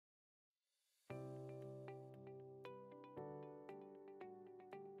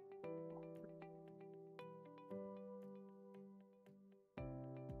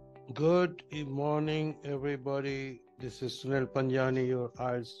Good morning, everybody. This is Sunil Panjani, your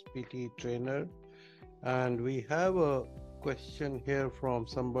IELTS PT trainer, and we have a question here from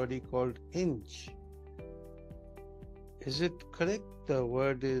somebody called Inch. Is it correct? The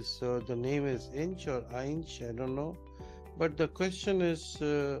word is the name is Inch or Inch? I don't know. But the question is,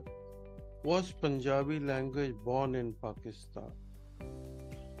 was Punjabi language born in Pakistan?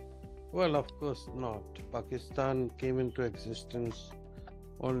 Well, of course not. Pakistan came into existence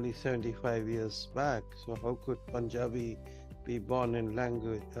only 75 years back. So how could Punjabi be born in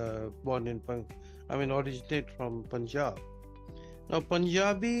language, originate from Punjab? Now,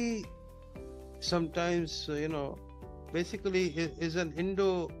 Punjabi sometimes, basically is an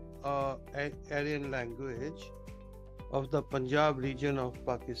Indo-Aryan language of the Punjab region of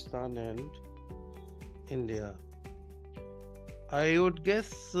Pakistan and India. I would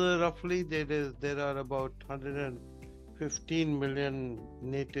guess roughly there are about 115 million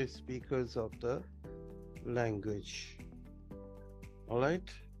native speakers of the language. All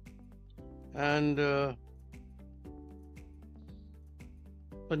right, and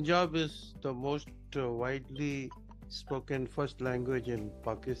Punjab is the most widely spoken first language in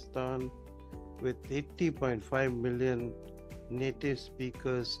Pakistan, with 80.5 million native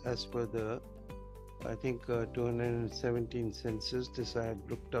speakers as per the 217 census. This I had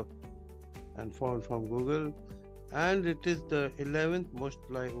looked up and found from Google, and it is the 11th most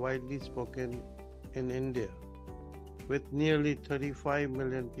widely spoken in India, with nearly 35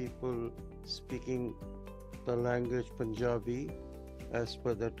 million people speaking the language Punjabi as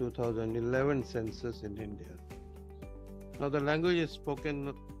per the 2011 census in India. Now, the language is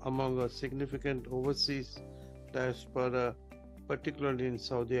spoken among a significant overseas diaspora, particularly in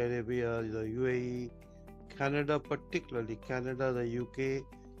Saudi Arabia, the UAE, Canada, particularly Canada, the UK,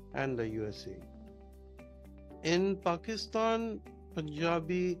 and the USA. In Pakistan,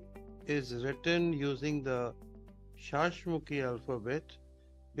 Punjabi is written using the Shashmukhi alphabet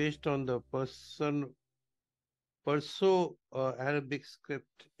based on the Perso-Arabic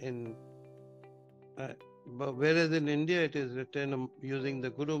script whereas in India it is written using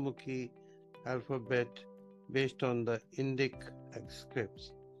the Gurumukhi alphabet based on the Indic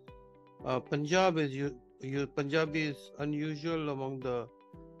scripts. Punjabi is unusual among the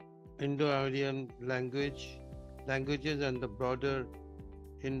Indo-Aryan languages and the broader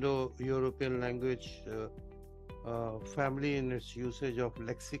Indo-European language family in its usage of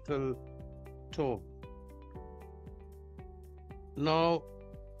lexical tone. Now,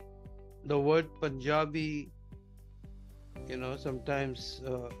 the word Punjabi, sometimes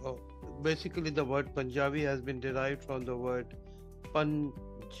basically the word Punjabi has been derived from the word Punjab,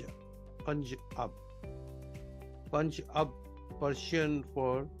 Persian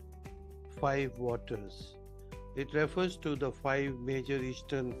for 5 waters. It refers to the 5 major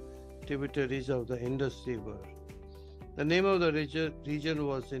eastern tributaries of the Indus River. The name of the region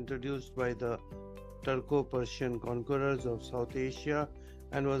was introduced by the Turco-Persian conquerors of South Asia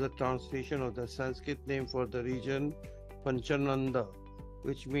and was a translation of the Sanskrit name for the region, Panchananda,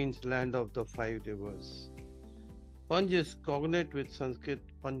 which means land of the 5 rivers. Panj is cognate with Sanskrit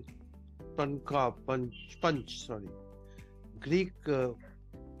Panch, Greek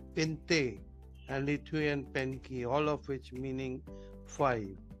Pinte, and Lithuanian Penki, all of which meaning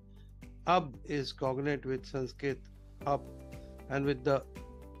 5. Ab is cognate with Sanskrit Up, and with the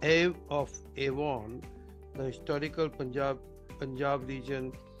Av of Avon, the historical Punjab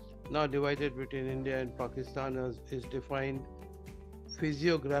region, now divided between India and Pakistan, is defined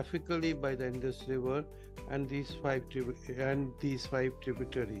physiographically by the Indus River and these 5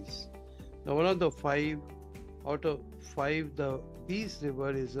 tributaries. Now, one of the 5 out of 5, the Beas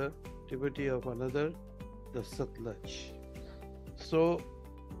River is a tributary of another, the Satluj. So,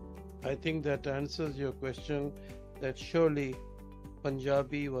 I think that answers your question, that surely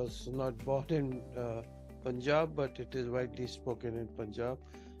Punjabi was not born in Punjab, but it is widely spoken in Punjab.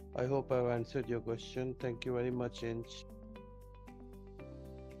 I hope I've answered your question. Thank you very much, Inch.